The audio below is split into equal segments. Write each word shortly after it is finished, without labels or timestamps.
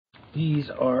These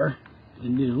are the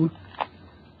new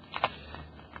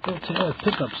Bill Taylor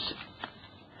pickups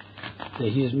that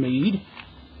he has made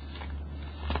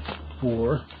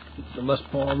for the Les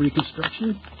Paul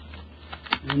reconstruction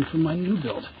and for my new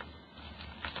build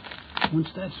once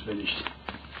that's finished.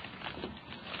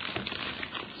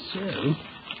 So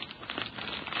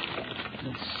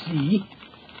let's see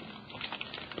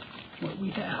what we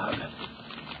have.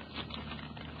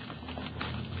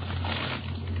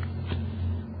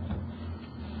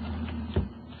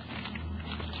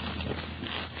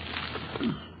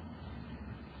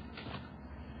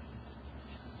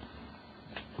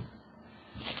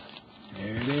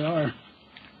 There they are. Are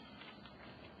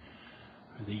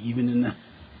they even in the...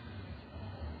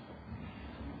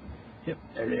 Yep,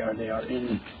 there they are. They are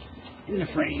in the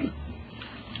frame.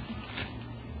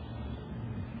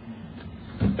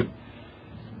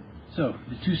 So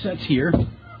the two sets here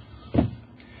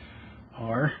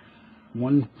are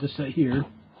this set here,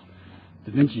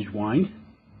 the vintage wind,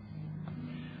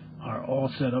 are all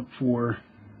set up for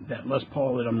that Les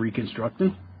Paul that I'm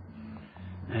reconstructing,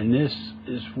 and this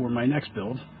is for my next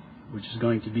build, which is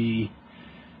going to be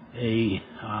a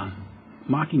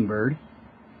Mockingbird,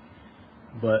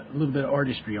 but a little bit of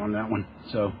artistry on that one.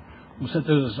 So we'll set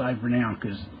those aside for now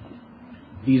because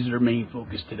these are our main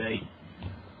focus today.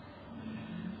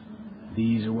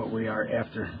 These are what we are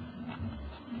after.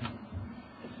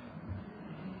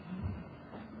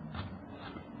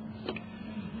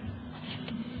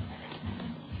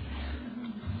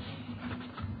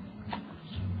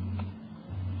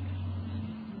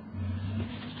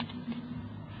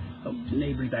 Oh, the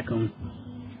neighbor's back home.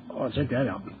 Oh, check that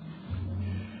out.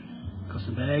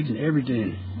 Custom bags and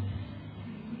everything.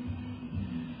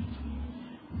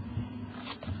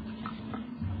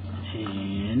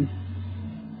 And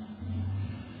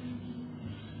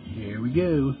here we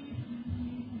go.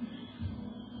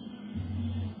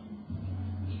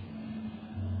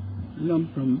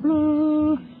 Lump from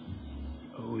blah.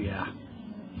 Oh yeah.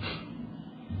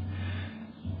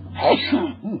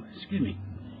 Oh, excuse me.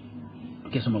 I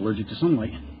guess I'm allergic to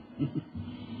sunlight.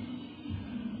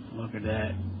 Look at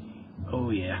that.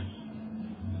 Oh yeah.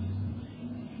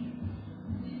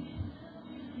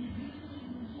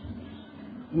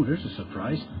 Oh, there's a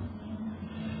surprise.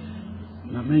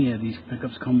 Not many of these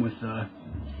pickups come with the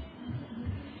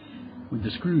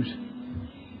screws.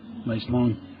 Nice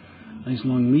long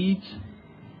leads.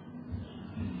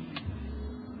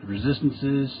 The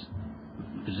resistances,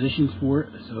 positions for it.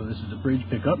 So this is a bridge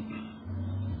pickup,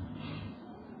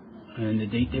 and the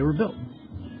date they were built.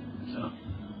 So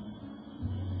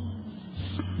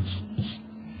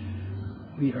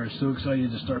we are so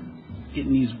excited to start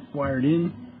getting these wired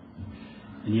in.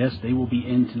 And yes, they will be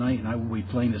in tonight, and I will be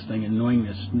playing this thing, annoying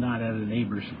the snot out of the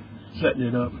neighbors, setting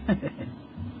it up.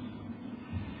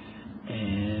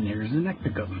 And here's the neck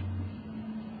pickup.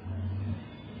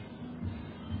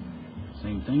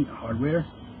 Same thing, hardware.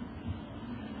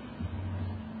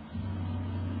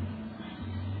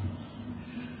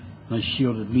 Nice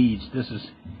shielded leads. This is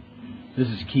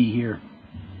key here.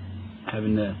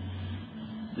 Having the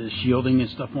shielding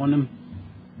and stuff on them.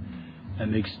 That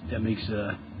makes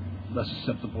less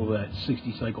susceptible to that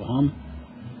 60 cycle hum.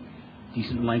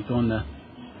 Decent length on the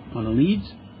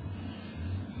leads.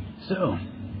 So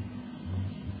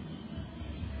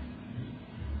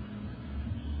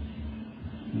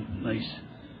nice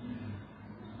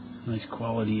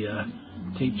quality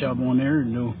tape job on there.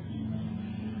 No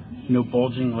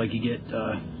bulging like you get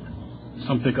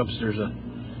some pickups. There's a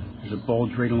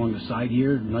bulge right along the side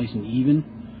here, nice and even.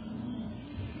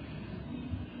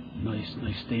 Nice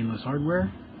stainless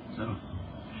hardware. So,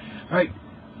 alright,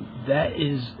 that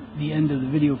is the end of the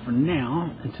video for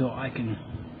now, until I can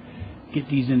get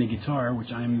these in the guitar,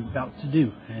 which I'm about to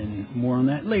do, and more on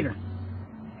that later.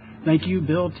 Thank you,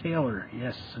 Bill Taylor.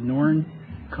 Yes, Sonoran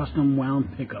custom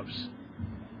wound pickups.